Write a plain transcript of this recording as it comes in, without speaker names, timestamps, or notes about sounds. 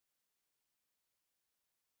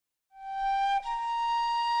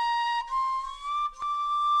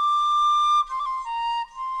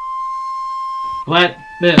Flat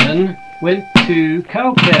Ben went to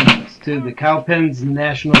Cowpens, to the Cowpens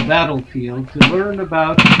National Battlefield, to learn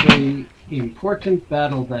about the important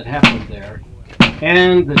battle that happened there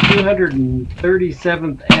and the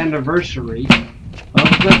 237th anniversary of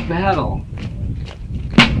the battle.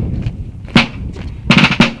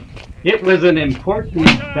 It was an important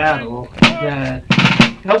battle that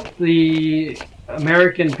helped the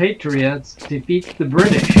American patriots defeat the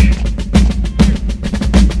British.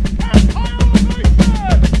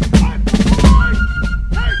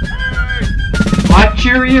 Watch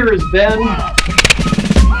your ears, Ben.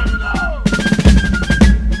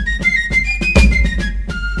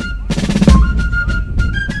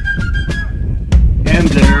 And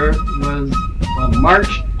there was a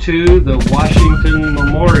march to the Washington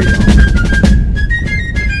Memorial.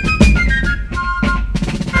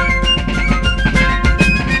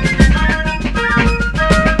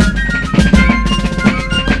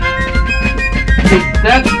 Is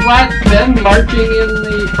that Flat Ben marching in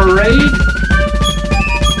the parade?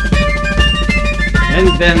 And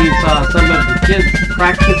Ben saw some of the kids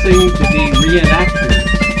practicing to be reenactors.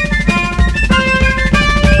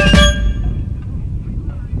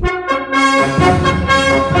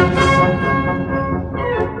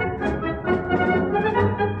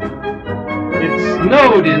 It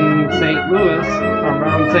snowed in St. Louis,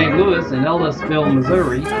 around St. Louis in Ellisville,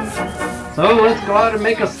 Missouri. So let's go out and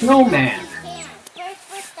make a snowman. First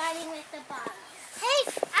we're starting with the bottom. Hey,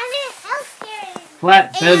 I need help here.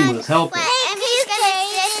 Flat Ben was helping.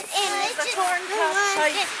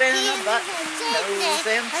 Been a button nose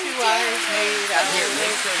and 2 eyes made out of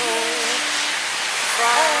coal.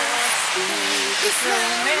 Frosty the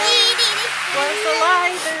snowman was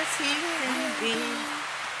alive as he can be,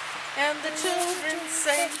 and the children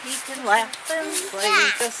say he can laugh and play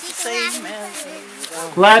just the same as he does.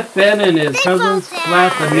 Flat Ben and his cousins,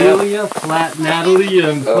 Flat Amelia, Flat Natalie,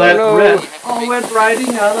 and Flat Red all went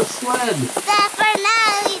riding on a sled.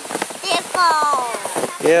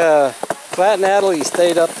 Yeah. Flat Natalie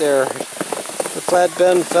stayed up there. The Flat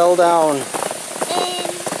Ben fell down.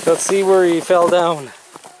 Let's see where he fell down.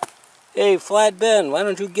 Hey, Flat Ben, why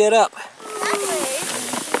don't you get up?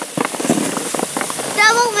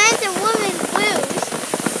 Double men's and women's blues.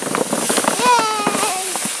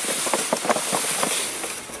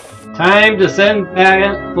 Yay! Time to send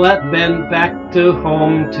Flat Ben back to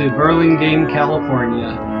home to Burlingame,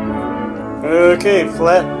 California. Okay,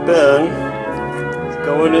 Flat Ben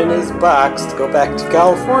going in his box to go back to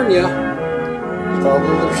California with all the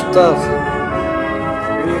other stuff.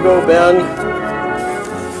 Here you go, Ben.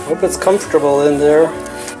 Hope it's comfortable in there.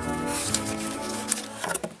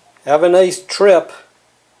 Have a nice trip.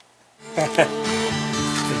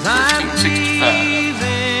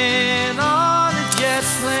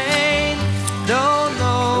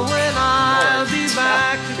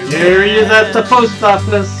 There he is at the post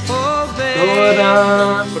office. Going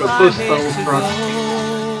on for the postal truck.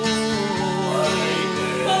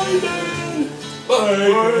 Bye,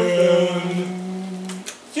 Ben.